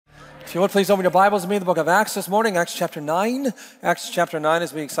If you would, please open your Bibles with me in the book of Acts this morning, Acts chapter 9. Acts chapter 9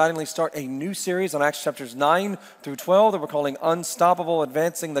 as we excitingly start a new series on Acts chapters 9 through 12 that we're calling Unstoppable,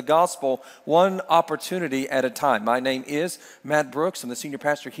 Advancing the Gospel, One Opportunity at a Time. My name is Matt Brooks. I'm the senior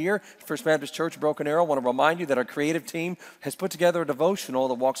pastor here at First Baptist Church, Broken Arrow. I want to remind you that our creative team has put together a devotional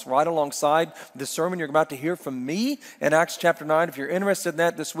that walks right alongside the sermon you're about to hear from me in Acts chapter 9. If you're interested in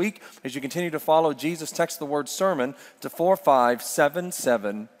that this week, as you continue to follow Jesus, text the word sermon to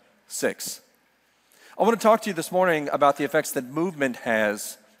 45776. I want to talk to you this morning about the effects that movement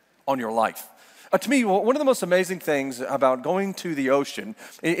has on your life. To me, one of the most amazing things about going to the ocean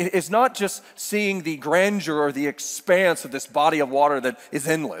is not just seeing the grandeur or the expanse of this body of water that is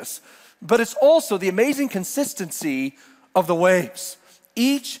endless, but it's also the amazing consistency of the waves.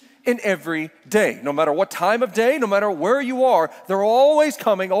 Each and every day, no matter what time of day, no matter where you are, they're always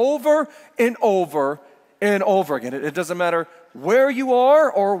coming over and over and over again. It doesn't matter where you are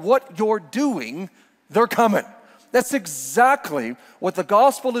or what you're doing, they're coming. That's exactly what the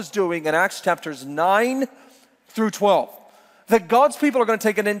gospel is doing in Acts chapters 9 through 12. That God's people are going to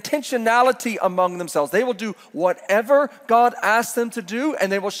take an intentionality among themselves. They will do whatever God asks them to do,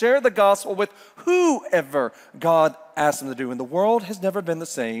 and they will share the gospel with whoever God asks them to do. And the world has never been the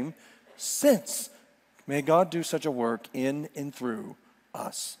same since. May God do such a work in and through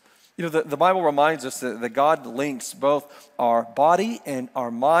us. You know, the Bible reminds us that God links both our body and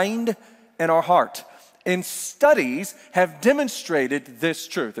our mind and our heart. And studies have demonstrated this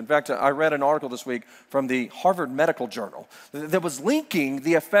truth. In fact, I read an article this week from the Harvard Medical Journal that was linking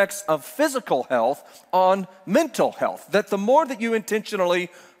the effects of physical health on mental health. That the more that you intentionally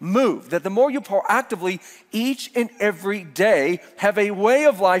move, that the more you proactively each and every day have a way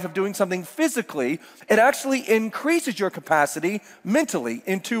of life of doing something physically, it actually increases your capacity mentally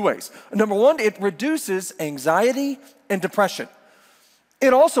in two ways. Number one, it reduces anxiety and depression.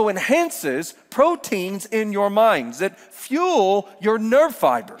 It also enhances proteins in your minds that fuel your nerve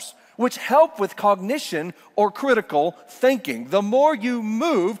fibers, which help with cognition or critical thinking. The more you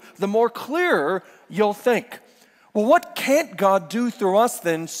move, the more clearer you'll think. Well, what can't God do through us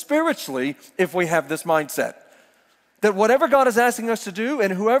then spiritually if we have this mindset? That whatever God is asking us to do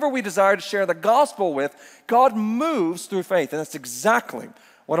and whoever we desire to share the gospel with, God moves through faith. And that's exactly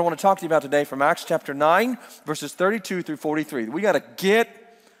what I want to talk to you about today from Acts chapter 9, verses 32 through 43. We got to get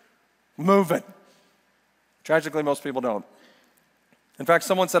moving. Tragically, most people don't. In fact,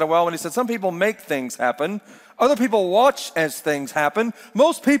 someone said it well when he said, some people make things happen. Other people watch as things happen.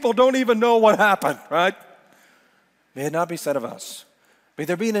 Most people don't even know what happened, right? May it not be said of us. May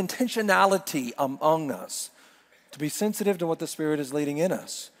there be an intentionality among us to be sensitive to what the Spirit is leading in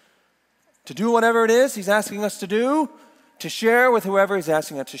us. To do whatever it is He's asking us to do, to share with whoever He's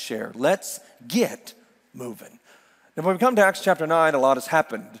asking us to share. Let's get moving. Now, when we come to Acts chapter 9, a lot has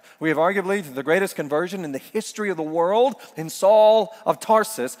happened. We have arguably the greatest conversion in the history of the world in Saul of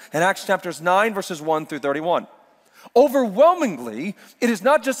Tarsus in Acts chapters 9, verses 1 through 31. Overwhelmingly, it is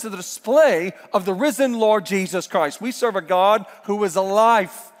not just the display of the risen Lord Jesus Christ. We serve a God who is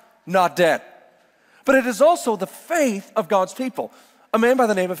alive, not dead. But it is also the faith of God's people. A man by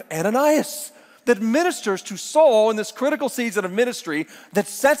the name of Ananias that ministers to Saul in this critical season of ministry that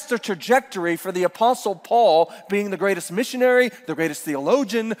sets the trajectory for the Apostle Paul being the greatest missionary, the greatest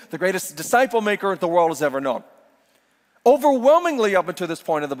theologian, the greatest disciple maker the world has ever known. Overwhelmingly up until this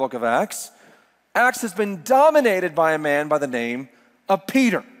point of the book of Acts, Acts has been dominated by a man by the name of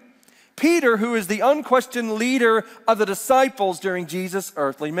Peter. Peter, who is the unquestioned leader of the disciples during Jesus'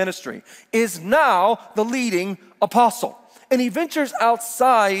 earthly ministry, is now the leading apostle. And he ventures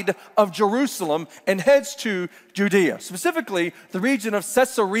outside of Jerusalem and heads to Judea, specifically the region of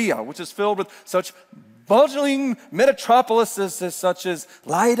Caesarea, which is filled with such bustling metropolises such as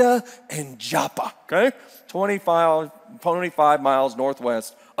Lydda and Joppa, okay? 25 miles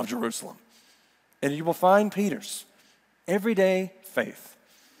northwest of Jerusalem. And you will find Peter's everyday faith.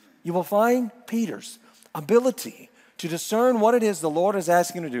 You will find Peter's ability to discern what it is the Lord is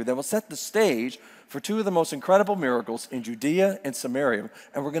asking him to do that will set the stage for two of the most incredible miracles in Judea and Samaria,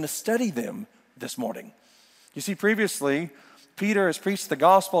 and we're going to study them this morning. You see, previously, Peter has preached the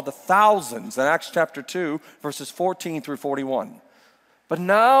gospel to thousands in Acts chapter 2, verses 14 through 41. But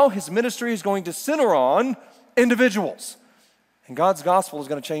now his ministry is going to center on individuals, and God's gospel is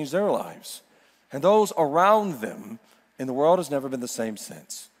going to change their lives and those around them, and the world has never been the same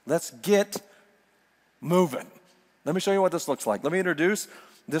since. Let's get moving. Let me show you what this looks like. Let me introduce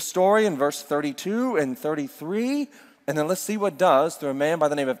this story in verse 32 and 33, and then let's see what it does through a man by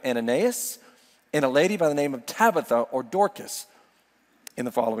the name of Ananias and a lady by the name of Tabitha or Dorcas in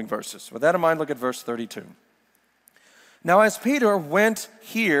the following verses. With that in mind, look at verse 32. Now as Peter went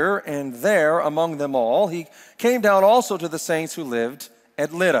here and there among them all, he came down also to the saints who lived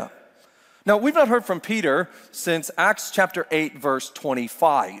at Lydda. Now, we've not heard from Peter since Acts chapter 8, verse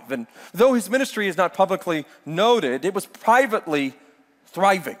 25. And though his ministry is not publicly noted, it was privately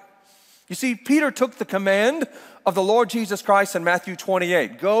thriving. You see, Peter took the command of the Lord Jesus Christ in Matthew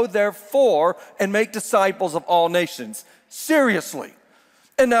 28, "Go therefore and make disciples of all nations," seriously.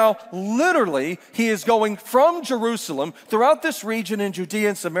 And now, literally, he is going from Jerusalem throughout this region in Judea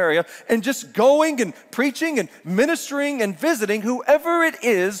and Samaria and just going and preaching and ministering and visiting whoever it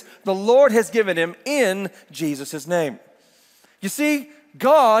is the Lord has given him in Jesus' name. You see,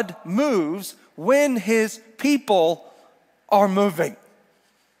 God moves when his people are moving.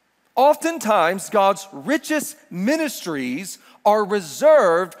 Oftentimes, God's richest ministries are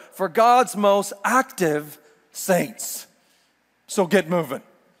reserved for God's most active saints. So get moving.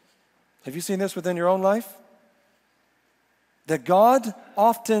 Have you seen this within your own life? That God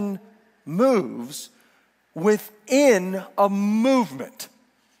often moves within a movement.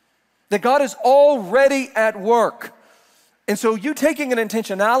 That God is already at work. And so you taking an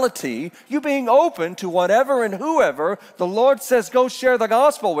intentionality, you being open to whatever and whoever the Lord says go share the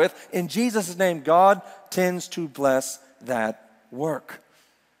gospel with, in Jesus' name, God tends to bless that work.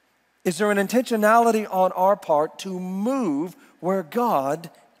 Is there an intentionality on our part to move where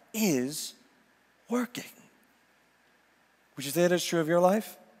God is working? Would you say that is true of your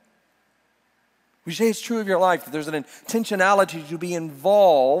life? Would you say it's true of your life that there's an intentionality to be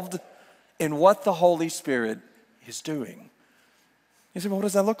involved in what the Holy Spirit is doing? You say, well, what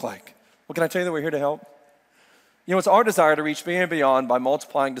does that look like? Well, can I tell you that we're here to help? You know, it's our desire to reach beyond and beyond by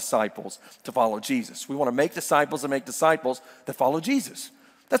multiplying disciples to follow Jesus. We want to make disciples and make disciples that follow Jesus.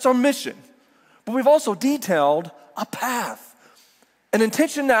 That's our mission. But we've also detailed a path, an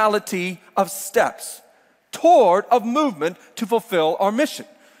intentionality of steps toward a movement to fulfill our mission.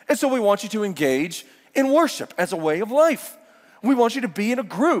 And so we want you to engage in worship as a way of life. We want you to be in a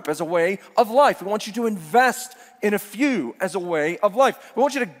group as a way of life. We want you to invest in a few as a way of life. We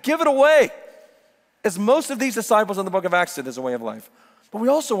want you to give it away, as most of these disciples in the book of Acts did, as a way of life. But we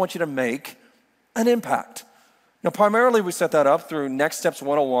also want you to make an impact. Now, primarily, we set that up through Next Steps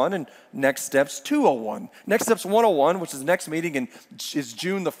 101 and Next Steps 201. Next Steps 101, which is the next meeting is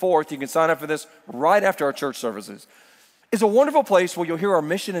June the 4th. You can sign up for this right after our church services. Is a wonderful place where you'll hear our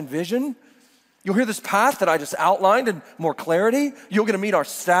mission and vision. You'll hear this path that I just outlined in more clarity. You'll get to meet our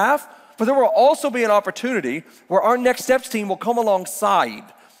staff. But there will also be an opportunity where our Next Steps team will come alongside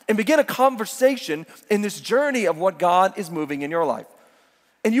and begin a conversation in this journey of what God is moving in your life.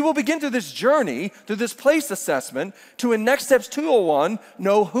 And you will begin through this journey, through this place assessment, to in Next Steps 201,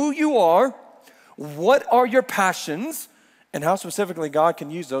 know who you are, what are your passions, and how specifically God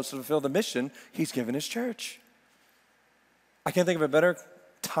can use those to fulfill the mission he's given his church. I can't think of a better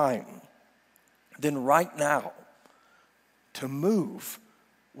time than right now to move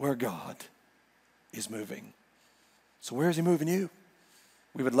where God is moving. So where is he moving you?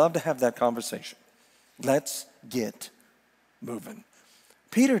 We would love to have that conversation. Let's get moving.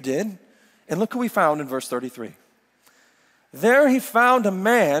 Peter did, and look who we found in verse 33. There he found a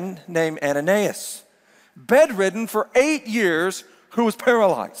man named Ananias, bedridden for 8 years, who was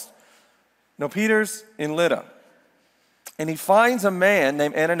paralyzed. Now Peter's in Lydda, and he finds a man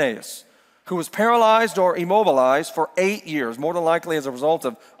named Ananias who was paralyzed or immobilized for 8 years, more than likely as a result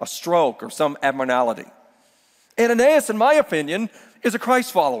of a stroke or some abnormality. Ananias, in my opinion, is a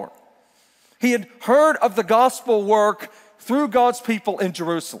Christ follower. He had heard of the gospel work through God's people in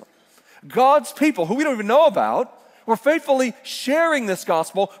Jerusalem. God's people, who we don't even know about, were faithfully sharing this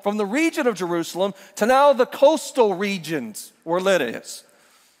gospel from the region of Jerusalem to now the coastal regions where Lydda is.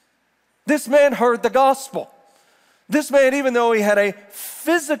 This man heard the gospel. This man, even though he had a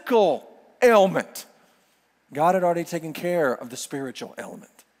physical ailment, God had already taken care of the spiritual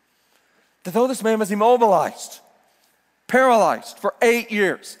element. That though this man was immobilized, paralyzed for 8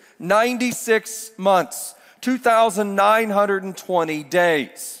 years, 96 months, 2,920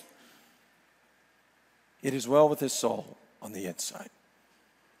 days, it is well with his soul on the inside.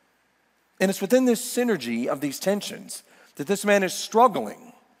 And it's within this synergy of these tensions that this man is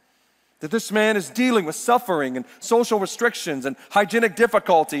struggling, that this man is dealing with suffering and social restrictions and hygienic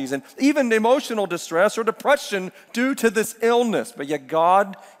difficulties and even emotional distress or depression due to this illness. But yet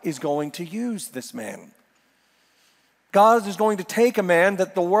God is going to use this man. God is going to take a man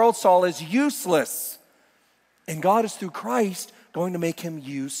that the world saw as useless, and God is through Christ going to make him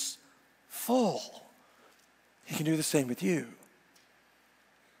useful. He can do the same with you.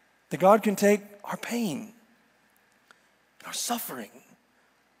 That God can take our pain, our suffering.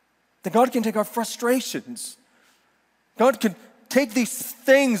 That God can take our frustrations God can take these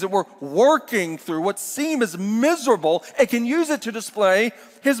things that we're working through, what seem as miserable, and can use it to display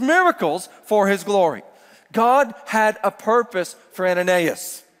his miracles for his glory. God had a purpose for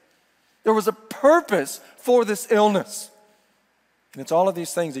Ananias. There was a purpose for this illness. And it's all of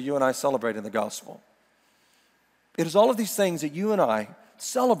these things that you and I celebrate in the gospel. It is all of these things that you and I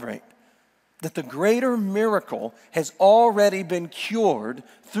celebrate, that the greater miracle has already been cured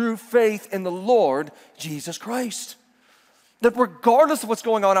through faith in the Lord Jesus Christ. That regardless of what's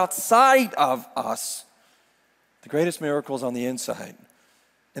going on outside of us, the greatest miracle is on the inside.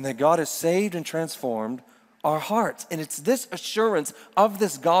 And that God has saved and transformed our hearts. And it's this assurance of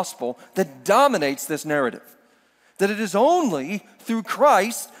this gospel that dominates this narrative. That it is only through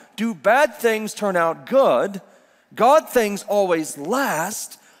Christ do bad things turn out good, God things always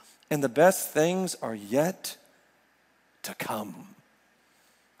last, and the best things are yet to come.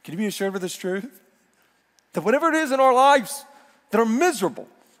 Can you be assured of this truth? That whatever it is in our lives that are miserable,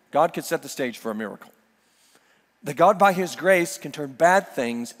 God can set the stage for a miracle. That God, by his grace, can turn bad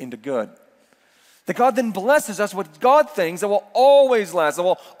things into good. That God then blesses us with God things that will always last, that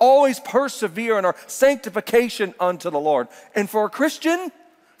will always persevere in our sanctification unto the Lord. And for a Christian,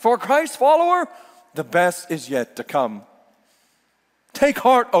 for a Christ follower, the best is yet to come. Take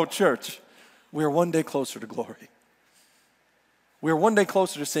heart, O church. We are one day closer to glory. We are one day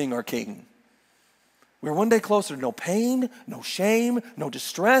closer to seeing our King. We are one day closer to no pain, no shame, no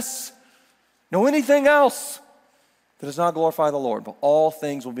distress, no anything else that does not glorify the Lord, but all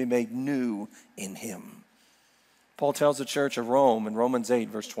things will be made new in him. Paul tells the church of Rome in Romans 8,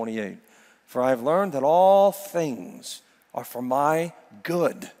 verse 28, "For I have learned that all things are for my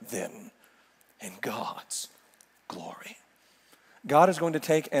good then, and God's glory." God is going to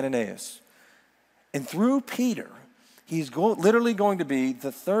take Ananias, and through Peter, he's literally going to be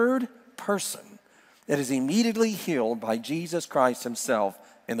the third person that is immediately healed by Jesus Christ himself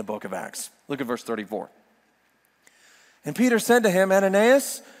in the book of Acts. Look at verse 34. "And Peter said to him,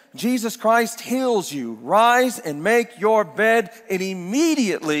 'Ananias, Jesus Christ heals you. Rise and make your bed.' And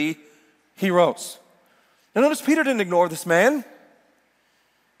immediately he rose." Now notice Peter didn't ignore this man.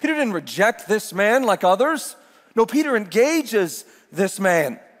 Peter didn't reject this man like others. No, Peter engages this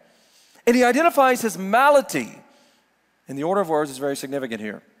man. And he identifies his malady. And the order of words is very significant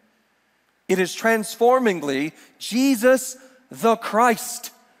here. It is transformingly, Jesus the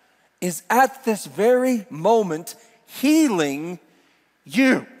Christ is at this very moment healing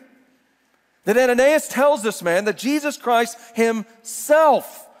you. That Ananias tells this man that Jesus Christ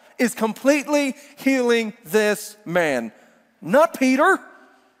himself is completely healing this man, not Peter.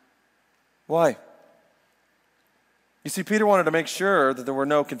 Why? You see, Peter wanted to make sure that there were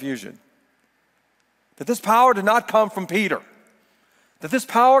no confusion. That this power did not come from Peter. That this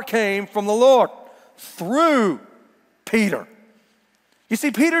power came from the Lord through Peter. You see,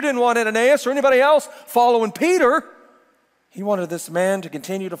 Peter didn't want Ananias or anybody else following Peter. He wanted this man to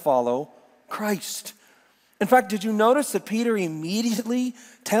continue to follow Christ. In fact, did you notice that Peter immediately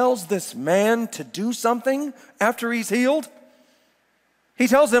tells this man to do something after he's healed? He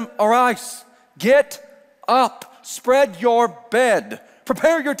tells him, "Arise, get up, spread your bed,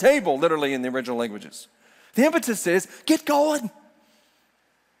 prepare your table," literally in the original languages. The impetus is, get going.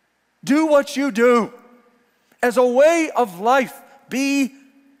 Do what you do. As a way of life, be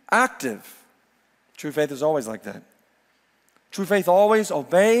active. True faith is always like that. True faith always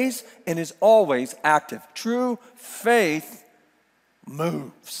obeys and is always active. True faith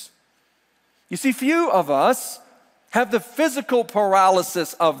moves. You see, few of us have the physical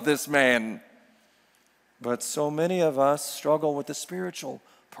paralysis of this man, but so many of us struggle with the spiritual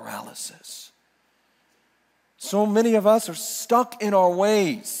paralysis. So many of us are stuck in our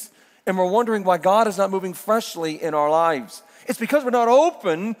ways, and we're wondering why God is not moving freshly in our lives. It's because we're not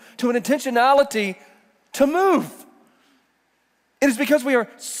open to an intentionality to move. It is because we are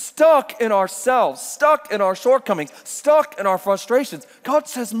stuck in ourselves, stuck in our shortcomings, stuck in our frustrations. God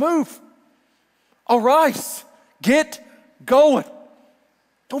says, move. Arise. Get going.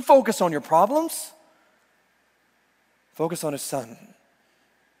 Don't focus on your problems. Focus on his son.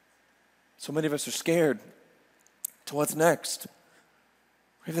 So many of us are scared to what's next.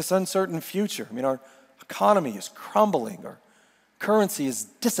 We have this uncertain future. I mean, our economy is crumbling. Our currency is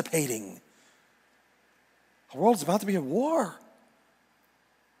dissipating. Our world's about to be at war.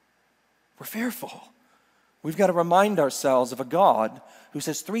 We're fearful. We've got to remind ourselves of a God who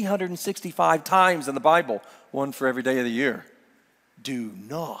says 365 times in the Bible, one for every day of the year, do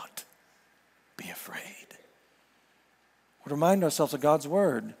not be afraid. We're to remind ourselves of God's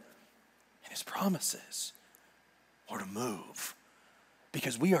word and his promises. Or to move.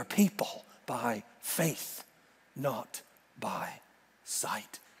 Because we are people by faith not by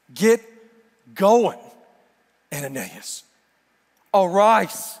sight. Get going, Ananias.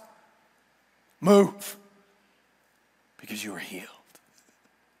 Arise, move, because you are healed.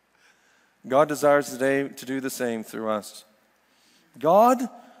 God desires today to do the same through us. God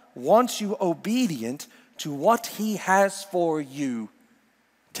wants you obedient to what he has for you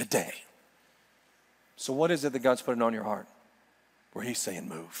today. So what is it that God's putting on your heart where he's saying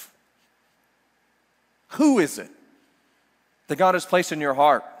move? Who is it that God has placed in your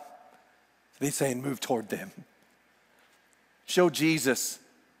heart that he's saying move toward them? Show Jesus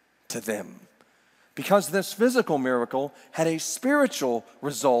to them. Because this physical miracle had a spiritual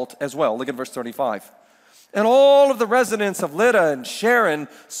result as well. Look at verse 35. And all of the residents of Lydda and Sharon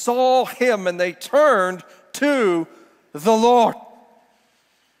saw him, and they turned to the Lord.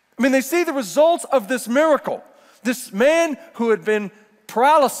 I mean, they see the results of this miracle. This man who had been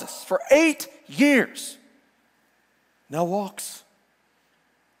paralysis for 8 years now walks,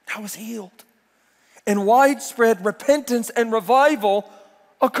 now is healed. And widespread repentance and revival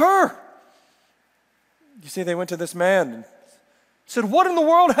occur. You see, they went to this man and said, "What in the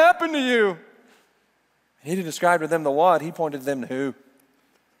world happened to you?" And he didn't describe to them the what, he pointed them to who?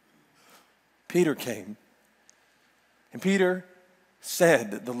 Peter came. And Peter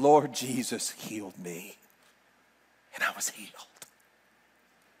said, "The Lord Jesus healed me." And I was healed.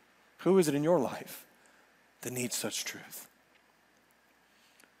 Who is it in your life that needs such truth?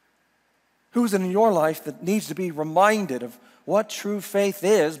 Who is it in your life that needs to be reminded of what true faith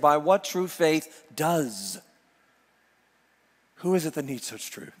is by what true faith does? Who is it that needs such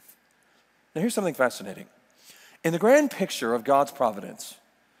truth? Now here's something fascinating. In the grand picture of God's providence,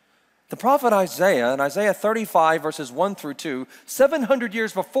 the prophet Isaiah, in Isaiah 35 verses 1 through 2, 700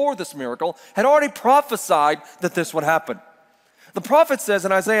 years before this miracle, had already prophesied that this would happen. The prophet says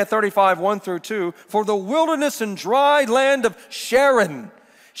in Isaiah 35, 1 through 2, "For the wilderness and dry land of Sharon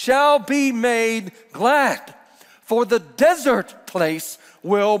shall be made glad, for the desert place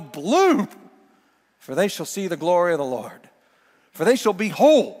will bloom, for they shall see the glory of the Lord, for they shall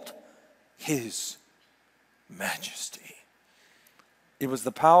behold his majesty." It was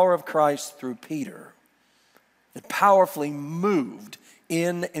the power of Christ through Peter that powerfully moved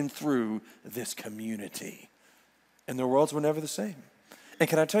in and through this community. And their worlds were never the same. And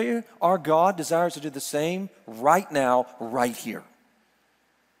can I tell you, our God desires to do the same right now, right here.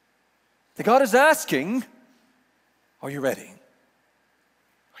 That God is asking, are you ready?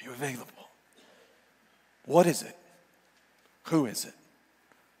 Are you available? What is it? Who is it?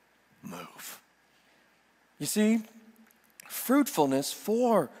 Move. You see, fruitfulness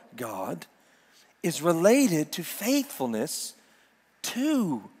for God is related to faithfulness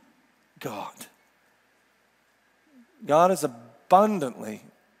to God. God is abundantly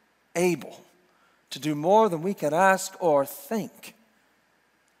able to do more than we can ask or think.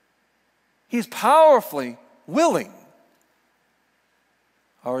 He's powerfully willing.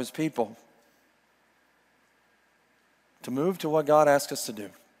 Are his people to move to what God asks us to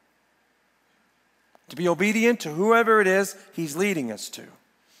do? To be obedient to whoever it is he's leading us to.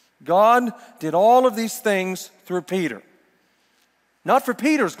 God did all of these things through Peter. Not for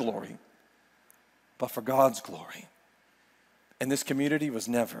Peter's glory, but for God's glory. And this community was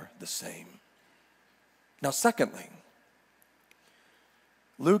never the same. Now, secondly,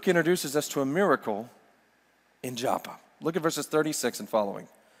 Luke introduces us to a miracle in Joppa. Look at verses 36 and following.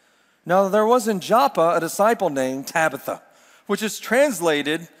 Now there was in Joppa a disciple named Tabitha, which is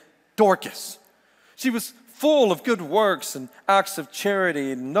translated Dorcas. She was full of good works and acts of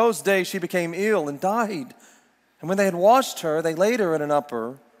charity. In those days she became ill and died. And when they had washed her, they laid her in an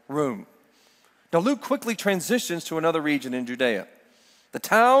upper room. Now Luke quickly transitions to another region in Judea, the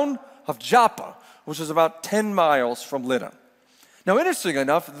town of Joppa, which is about 10 miles from Lydda. Now, interestingly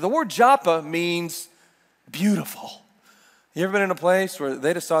enough, the word Joppa means beautiful. You ever been in a place where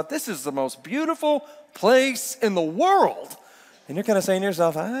they just thought, this is the most beautiful place in the world? And you're kind of saying to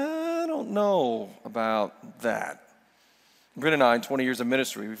yourself, I don't know about that. Britt and I, in 20 years of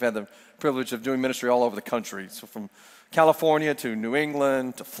ministry, we've had the privilege of doing ministry all over the country. So from California to New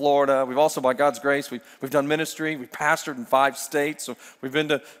England to Florida. We've also, by God's grace, we've done ministry. We've pastored in 5 states. So we've been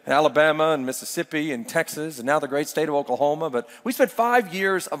to Alabama and Mississippi and Texas and now the great state of Oklahoma. But we spent 5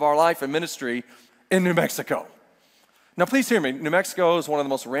 years of our life in ministry in New Mexico. Now, please hear me. New Mexico is one of the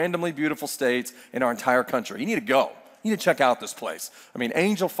most randomly beautiful states in our entire country. You need to go. You need to check out this place. I mean,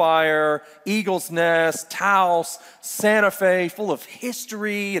 Angel Fire, Eagle's Nest, Taos, Santa Fe, full of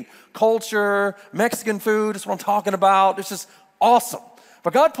history and culture, Mexican food, that's what I'm talking about. It's just awesome.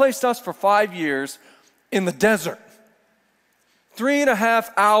 But God placed us for 5 years in the desert.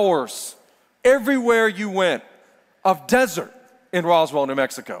 3.5 hours everywhere you went. of desert in Roswell, New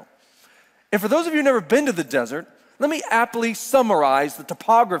Mexico. And for those of you who've never been to the desert, let me aptly summarize the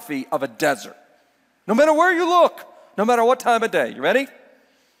topography of a desert. No matter where you look, no matter what time of day. You ready?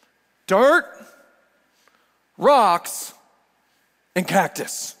 Dirt, rocks, and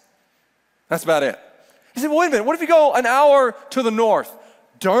cactus. That's about it. You say, well, wait a minute, what if you go an hour to the north?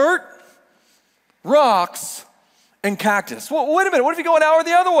 Dirt, rocks, and cactus. Well, wait a minute, what if you go an hour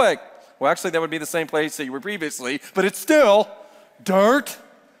the other way? Well, actually, that would be the same place that you were previously, but it's still dirt,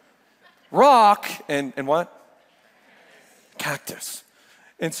 rock, and what? Cactus.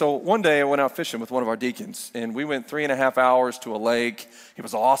 And so one day I went out fishing with one of our deacons, and we went 3.5 hours to a lake. It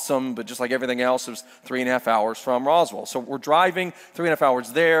was awesome, but just like everything else, it was 3.5 hours from Roswell. So we're driving 3.5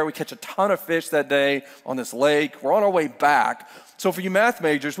 hours there. We catch a ton of fish that day on this lake. We're on our way back. So for you math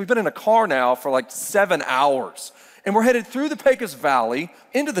majors, we've been in a car now for like 7 hours, and we're headed through the Pecos Valley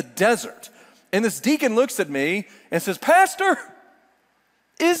into the desert. And this deacon looks at me and says, Pastor,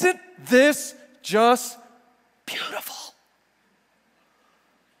 isn't this just beautiful?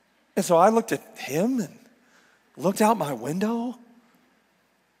 And so I looked at him and looked out my window.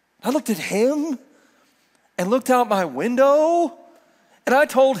 I looked at him and looked out my window, and I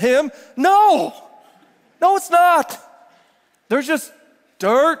told him, no, it's not. There's just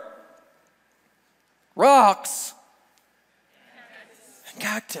dirt, rocks, and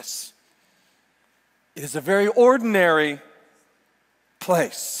cactus. It is a very ordinary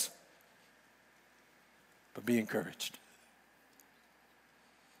place, but be encouraged.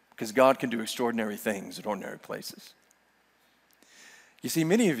 Because God can do extraordinary things in ordinary places. You see,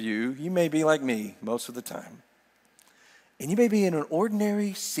 many of you may be like me most of the time, and you may be in an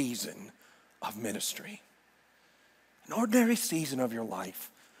ordinary season of ministry, an ordinary season of your life.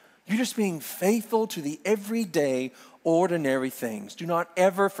 You're just being faithful to the everyday, ordinary things. Do not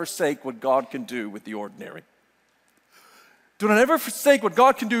ever forsake what God can do with the ordinary. Do not ever forsake what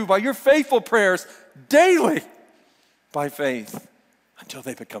God can do by your faithful prayers daily by faith, until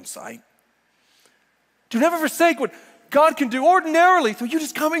they become sight. Do never forsake what God can do ordinarily through you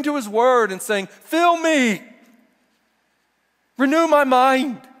just coming to His Word and saying, fill me, renew my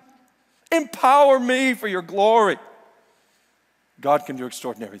mind, empower me for your glory. God can do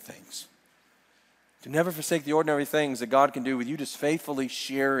extraordinary things. Do never forsake the ordinary things that God can do with you just faithfully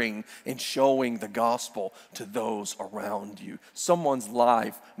sharing and showing the gospel to those around you. Someone's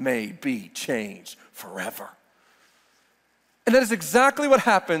life may be changed forever. And that is exactly what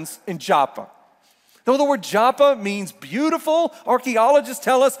happens in Joppa. Though the word Joppa means beautiful, archaeologists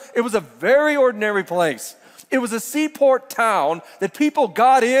tell us it was a very ordinary place. It was a seaport town that people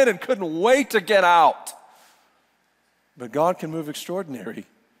got in and couldn't wait to get out. But God can move extraordinary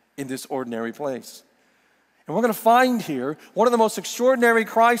in this ordinary place. And we're going to find here one of the most extraordinary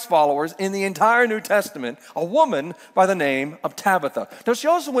Christ followers in the entire New Testament, a woman by the name of Tabitha. Now, she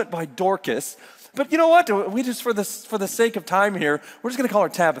also went by Dorcas. But you know what? We just, for the sake of time here, we're just going to call her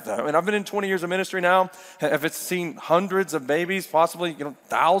Tabitha. I mean, I've been in 20 years of ministry now. I've seen hundreds of babies, possibly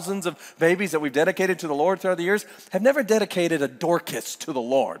thousands of babies that we've dedicated to the Lord throughout the years. Have never dedicated a Dorcas to the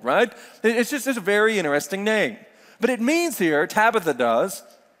Lord, right? It's a very interesting name. But it means here, Tabitha does,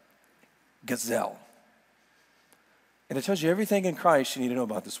 gazelle. And it tells you everything in Christ you need to know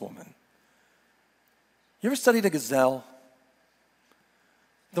about this woman. You ever studied a gazelle?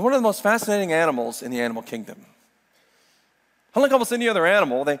 They're one of the most fascinating animals in the animal kingdom. Unlike almost any other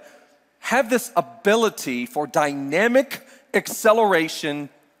animal, they have this ability for dynamic acceleration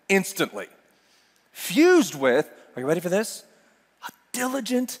instantly, fused with, are you ready for this? A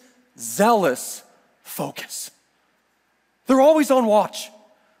diligent, zealous focus. They're always on watch.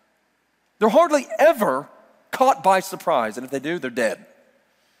 They're hardly ever caught by surprise, and if they do, they're dead.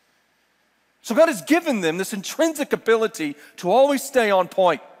 So God has given them this intrinsic ability to always stay on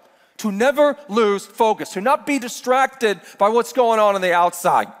point, to never lose focus, to not be distracted by what's going on the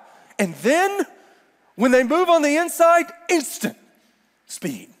outside. And then, when they move on the inside, instant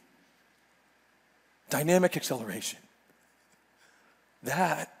speed, dynamic acceleration.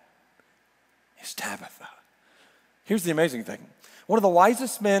 That is Tabitha. Here's the amazing thing. One of the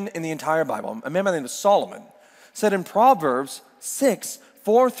wisest men in the entire Bible, a man by the name of Solomon, said in Proverbs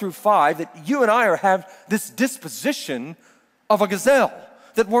 6:4-5, that you and I have this disposition of a gazelle,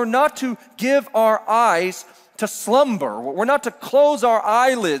 that we're not to give our eyes to slumber. We're not to close our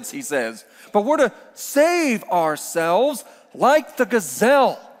eyelids, he says, but we're to save ourselves like the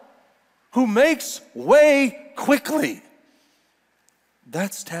gazelle who makes way quickly.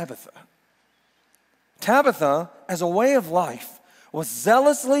 That's Tabitha. Tabitha, as a way of life, was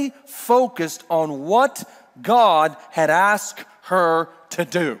zealously focused on what God had asked her to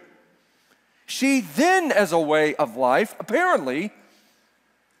do. She then, as a way of life, apparently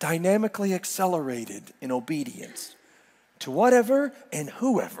dynamically accelerated in obedience to whatever and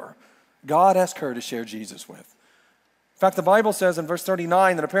whoever God asked her to share Jesus with. In fact, the Bible says in verse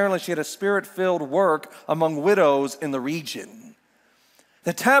 39 that apparently she had a spirit-filled work among widows in the region.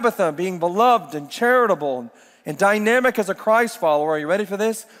 That Tabitha, being beloved and charitable and dynamic as a Christ follower, are you ready for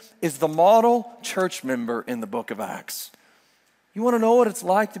this? Is the model church member in the book of Acts. You want to know what it's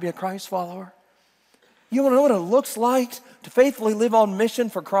like to be a Christ follower? You want to know what it looks like to faithfully live on mission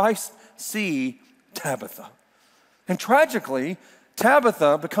for Christ? See Tabitha. And tragically,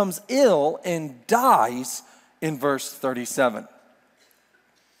 Tabitha becomes ill and dies in verse 37.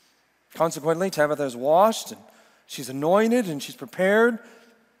 Consequently, Tabitha is washed, and she's anointed, and she's prepared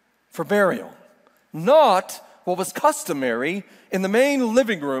for burial. Not what was customary in the main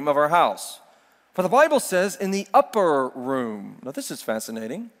living room of her house. For the Bible says in the upper room. Now this is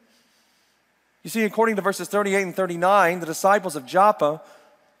fascinating. You see, according to verses 38 and 39, the disciples of Joppa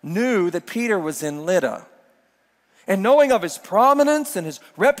knew that Peter was in Lydda. And knowing of his prominence and his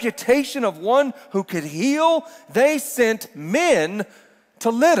reputation of one who could heal, they sent men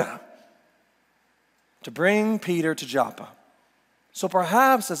to Lydda to bring Peter to Joppa. So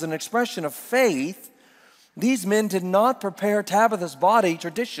perhaps as an expression of faith, these men did not prepare Tabitha's body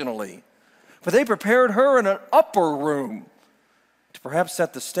traditionally, for they prepared her in an upper room to perhaps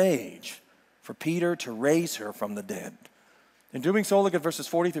set the stage for Peter to raise her from the dead. In doing so, look at verses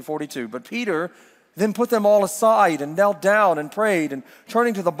 40 through 42. But Peter then put them all aside and knelt down and prayed. And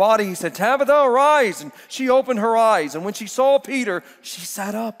turning to the body, he said, Tabitha, arise. And she opened her eyes. And when she saw Peter, she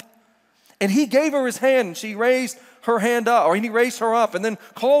sat up. And he gave her his hand, and she raised her hand up, or he raised her up. And then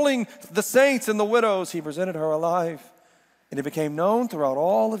calling the saints and the widows, he presented her alive. And it became known throughout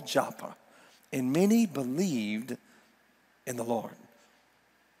all of Joppa. And many believed in the Lord.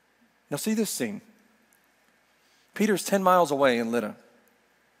 Now see this scene. Peter's 10 miles away in Lydda.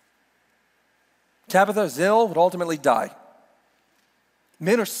 Tabitha is ill, would ultimately die.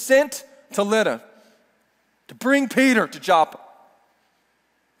 Men are sent to Lydda to bring Peter to Joppa.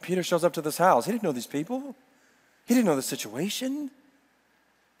 Peter shows up to this house. He didn't know these people. He didn't know the situation. And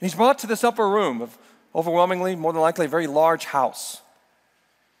he's brought to this upper room of overwhelmingly, more than likely, a very large house.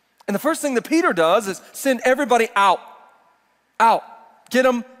 And the first thing that Peter does is send everybody out. Out. Get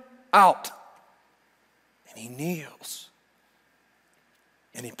them out. And he kneels.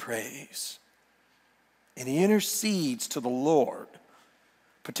 And he prays. And he intercedes to the Lord,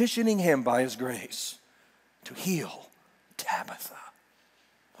 petitioning him by his grace to heal Tabitha.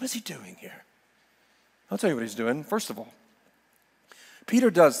 What is he doing here? I'll tell you what he's doing. First of all,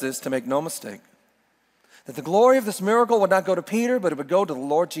 Peter does this to make no mistake that the glory of this miracle would not go to Peter, but it would go to the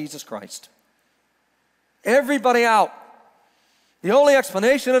Lord Jesus Christ. Everybody out. The only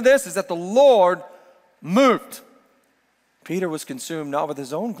explanation of this is that the Lord moved. Peter was consumed not with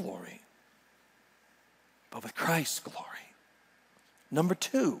his own glory, but with Christ's glory. Number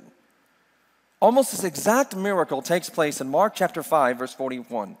two, almost this exact miracle takes place in Mark chapter 5, verse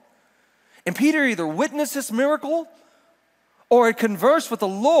 41. And Peter either witnessed this miracle or had conversed with the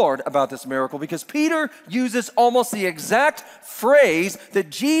Lord about this miracle, because Peter uses almost the exact phrase that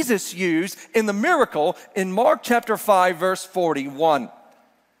Jesus used in the miracle in Mark chapter 5, verse 41.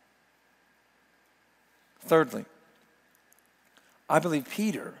 Thirdly, I believe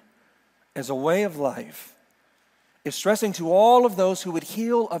Peter, as a way of life, is stressing to all of those who would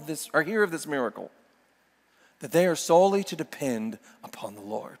hear of this miracle that they are solely to depend upon the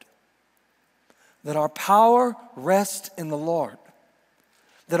Lord. That our power rests in the Lord.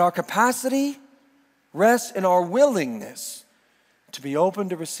 That our capacity rests in our willingness to be open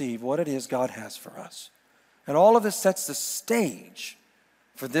to receive what it is God has for us. And all of this sets the stage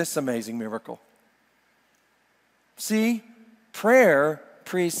for this amazing miracle. See, prayer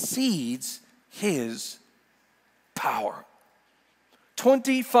precedes his power.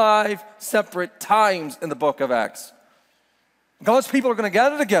 25 separate times in the book of Acts. God's people are going to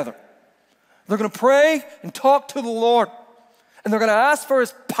gather together. They're going to pray and talk to the Lord. And they're going to ask for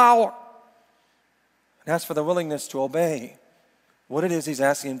his power. And ask for the willingness to obey what it is he's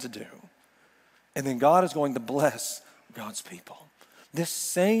asking them to do. And then God is going to bless God's people. This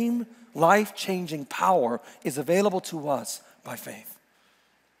same life-changing power is available to us by faith,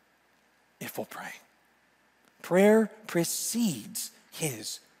 if we'll pray. Prayer precedes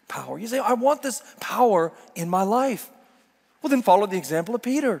his power. You say, I want this power in my life. Well, then follow the example of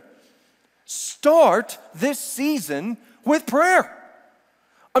Peter. Start this season with prayer.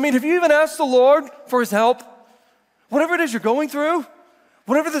 I mean, have you even asked the Lord for his help? Whatever it is you're going through,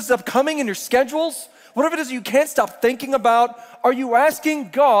 whatever this is upcoming in your schedules, whatever it is you can't stop thinking about, are you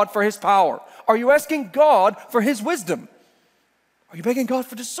asking God for his power? Are you asking God for his wisdom? Are you begging God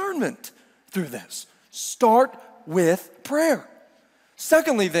for discernment through this? Start with prayer.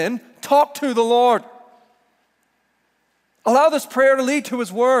 Secondly, then, talk to the Lord. Allow this prayer to lead to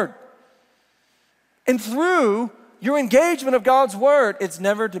his word. And through your engagement of God's word, it's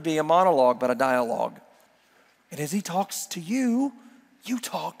never to be a monologue, but a dialogue. And as he talks to you, you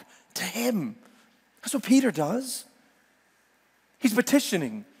talk to him. That's what Peter does. He's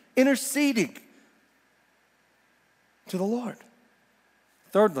petitioning, interceding to the Lord.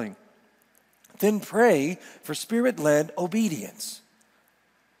 Thirdly, then pray for Spirit-led obedience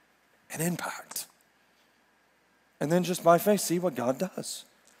and impact. And then just by faith, see what God does.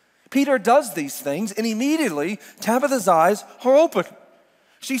 Peter does these things, and immediately Tabitha's eyes are open.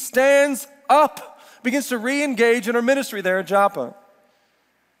 She stands up, begins to re-engage in her ministry there at Joppa.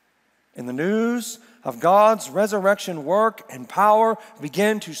 And the news of God's resurrection work and power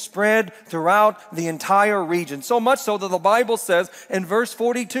began to spread throughout the entire region. So much so that the Bible says in verse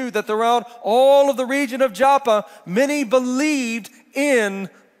 42 that throughout all of the region of Joppa, many believed in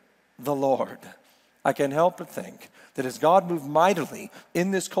the Lord. I can't help but think that as God moved mightily in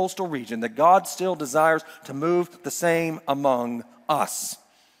this coastal region, that God still desires to move the same among us.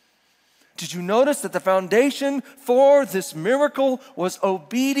 Did you notice that the foundation for this miracle was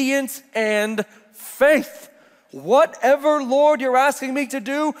obedience and faith? Whatever, Lord, you're asking me to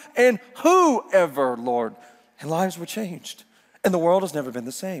do, and whoever, Lord. And lives were changed, and the world has never been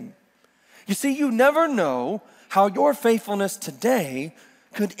the same. You see, you never know how your faithfulness today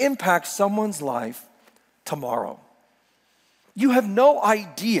could impact someone's life tomorrow. You have no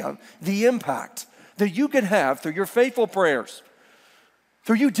idea the impact that you can have through your faithful prayers,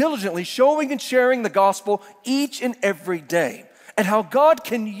 through you diligently showing and sharing the gospel each and every day, and how God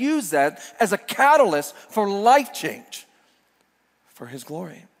can use that as a catalyst for life change for his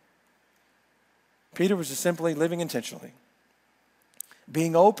glory. Peter was just simply living intentionally,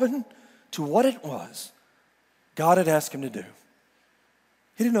 being open to what it was God had asked him to do.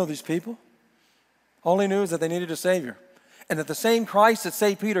 He didn't know these people. All he knew is that they needed a Savior, and that the same Christ that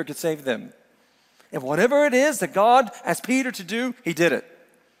saved Peter could save them. And whatever it is that God asked Peter to do, he did it.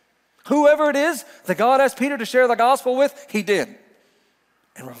 Whoever it is that God asked Peter to share the gospel with, he did.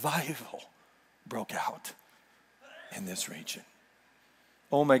 And revival broke out in this region.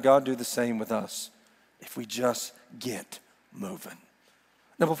 Oh, may God do the same with us if we just get moving.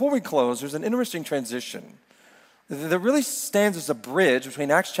 Now, before we close, there's an interesting transition that really stands as a bridge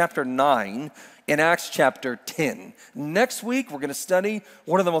between Acts chapter 9 and Acts chapter 10. Next week, we're going to study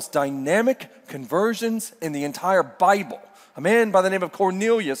one of the most dynamic conversions in the entire Bible. A man by the name of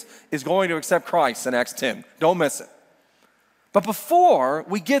Cornelius is going to accept Christ in Acts 10. Don't miss it. But before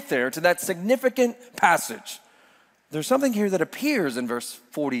we get there to that significant passage, there's something here that appears in verse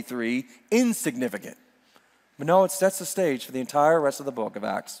 43 insignificant. But no, it sets the stage for the entire rest of the book of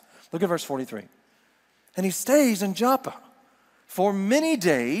Acts. Look at verse 43. And he stays in Joppa for many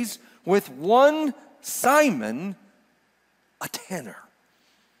days with one Simon, a tanner.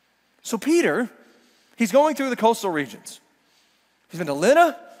 So Peter, he's going through the coastal regions. He's been to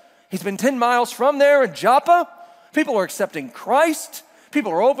Lydda. He's been 10 miles from there in Joppa. People are accepting Christ.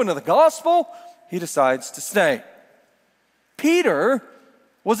 People are open to the gospel. He decides to stay. Peter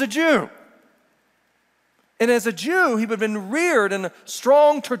was a Jew. And as a Jew, he had been reared in a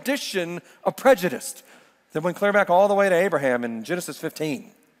strong tradition of prejudice that went clear back all the way to Abraham in Genesis 15.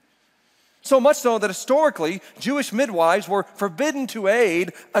 So much so that historically, Jewish midwives were forbidden to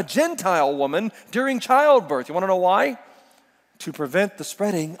aid a Gentile woman during childbirth. You want to know why? To prevent the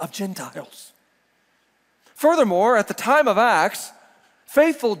spreading of Gentiles. Furthermore, at the time of Acts,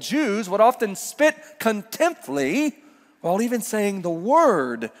 faithful Jews would often spit contemptfully while even saying the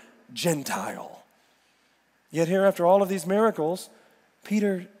word Gentile. Yet here, after all of these miracles,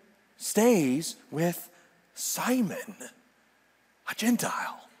 Peter stays with Simon, a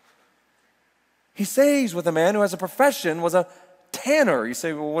Gentile. He stays with a man who has a profession, was a tanner. You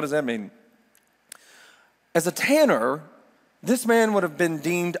say, well, what does that mean? As a tanner, this man would have been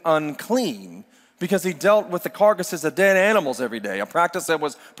deemed unclean because he dealt with the carcasses of dead animals every day, a practice that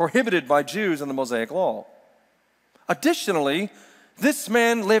was prohibited by Jews in the Mosaic Law. Additionally, this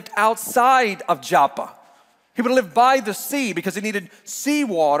man lived outside of Joppa. He would live by the sea because he needed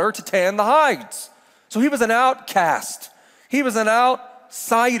seawater to tan the hides. So he was an outcast. He was an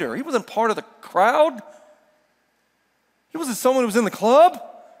outsider. He wasn't part of the crowd. He wasn't someone who was in the club.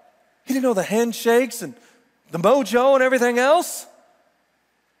 He didn't know the handshakes and the mojo and everything else.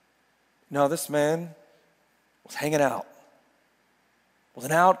 No, this man was hanging out, was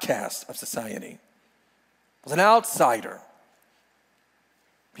an outcast of society, was an outsider.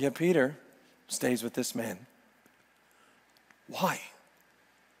 Yet Peter stays with this man. Why?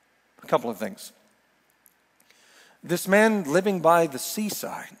 A couple of things. This man living by the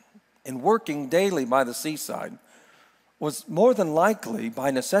seaside and working daily by the seaside was more than likely,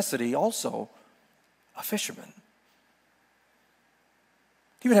 by necessity, also a fisherman.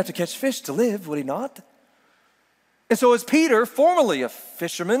 He would have to catch fish to live, would he not? And so as Peter, formerly a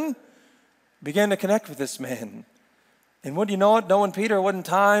fisherman, began to connect with this man, and wouldn't you know it, knowing Peter, it wasn't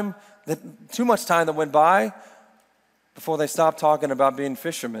too much time that went by before they stopped talking about being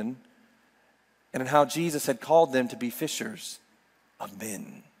fishermen and how Jesus had called them to be fishers of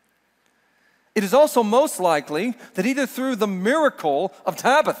men. It is also most likely that either through the miracle of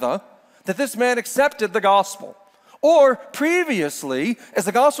Tabitha that this man accepted the gospel, or previously, as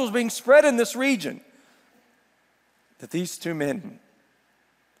the gospel was being spread in this region, that these two men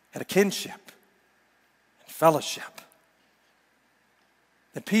had a kinship and fellowship.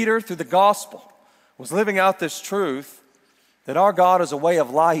 That Peter, through the gospel, was living out this truth that our God is a way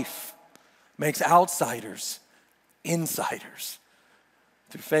of life, makes outsiders insiders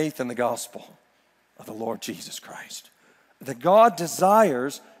through faith in the gospel of the Lord Jesus Christ. That God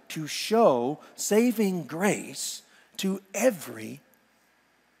desires to show saving grace to every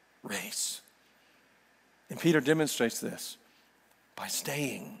race. And Peter demonstrates this by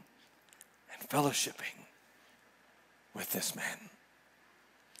staying and fellowshipping with this man.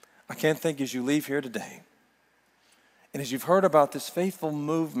 I can't think as you leave here today, and as you've heard about this faithful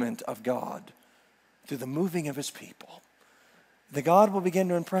movement of God through the moving of his people, that God will begin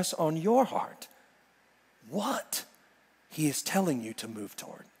to impress on your heart what he is telling you to move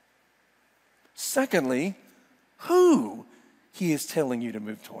toward. Secondly, who he is telling you to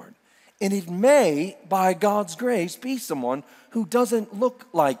move toward. And it may, by God's grace, be someone who doesn't look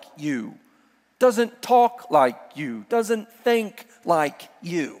like you, doesn't talk like you, doesn't think like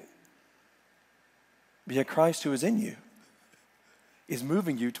you. But yet Christ who is in you is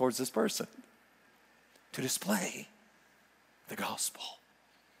moving you towards this person to display the gospel.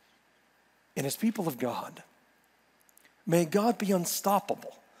 And as people of God, may God be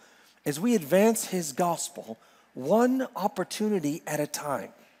unstoppable as we advance his gospel one opportunity at a time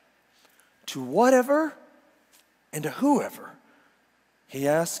to whatever and to whoever he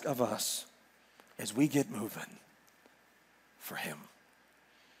asks of us as we get moving for him.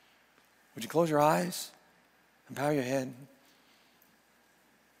 Would you close your eyes and bow your head?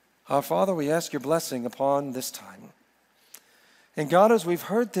 Our Father, we ask your blessing upon this time. And God, as we've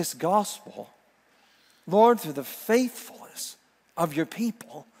heard this gospel, Lord, through the faithfulness of your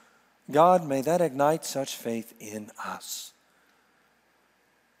people, God, may that ignite such faith in us.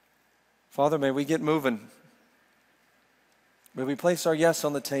 Father, may we get moving. May we place our yes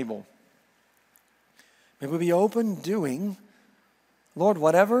on the table. May we be open doing, Lord,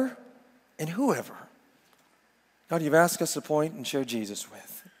 whatever and whoever, God, you've asked us to point and share Jesus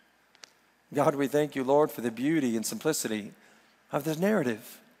with. God, we thank you, Lord, for the beauty and simplicity of this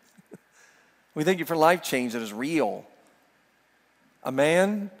narrative. We thank you for life change that is real. A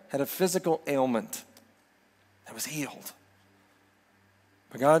man had a physical ailment that was healed.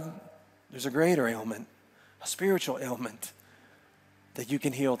 But God, there's a greater ailment, a spiritual ailment that you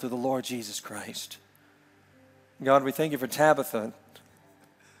can heal through the Lord Jesus Christ. God, we thank you for Tabitha.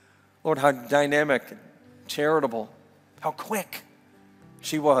 Lord, how dynamic, charitable, how quick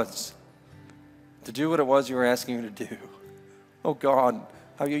she was to do what it was you were asking her to do. Oh God,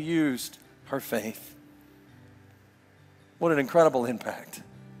 how you used her faith. What an incredible impact.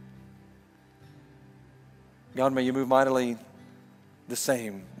 God, may you move mightily the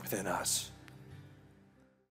same within us.